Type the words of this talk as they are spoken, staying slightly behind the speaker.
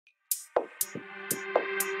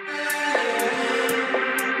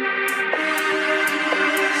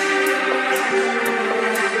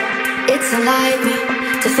mixing like me,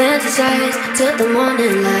 to fantasize till the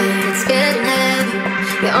morning light. It's getting heavy,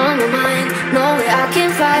 you're on my mind, no way I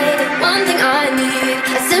can fight it. One thing I need,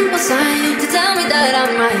 a simple sign to tell me that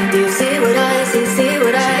I'm right. Do you see what I see, see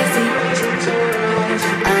what I see?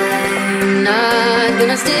 I'm not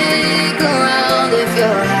gonna stick around if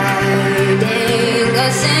you're hiding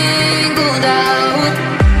a single doubt.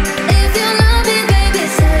 If you love me, baby,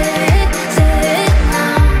 say it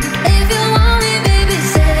now. If you want me, baby,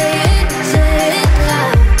 say it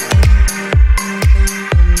loud.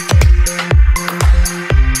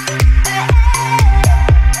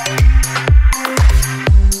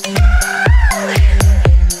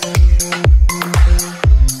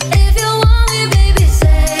 If you want me, baby,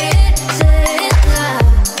 say it loud.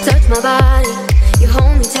 Touch my body, you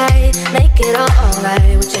hold me tight, make it all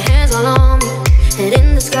alright. With your hands all on me, head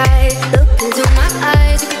in the sky. Look into my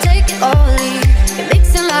eyes, you can take it or leave. You're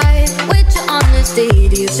mixing life with your honesty.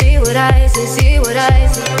 Do you see what I see, see what I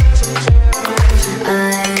see?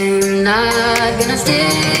 I'm not gonna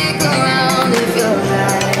stick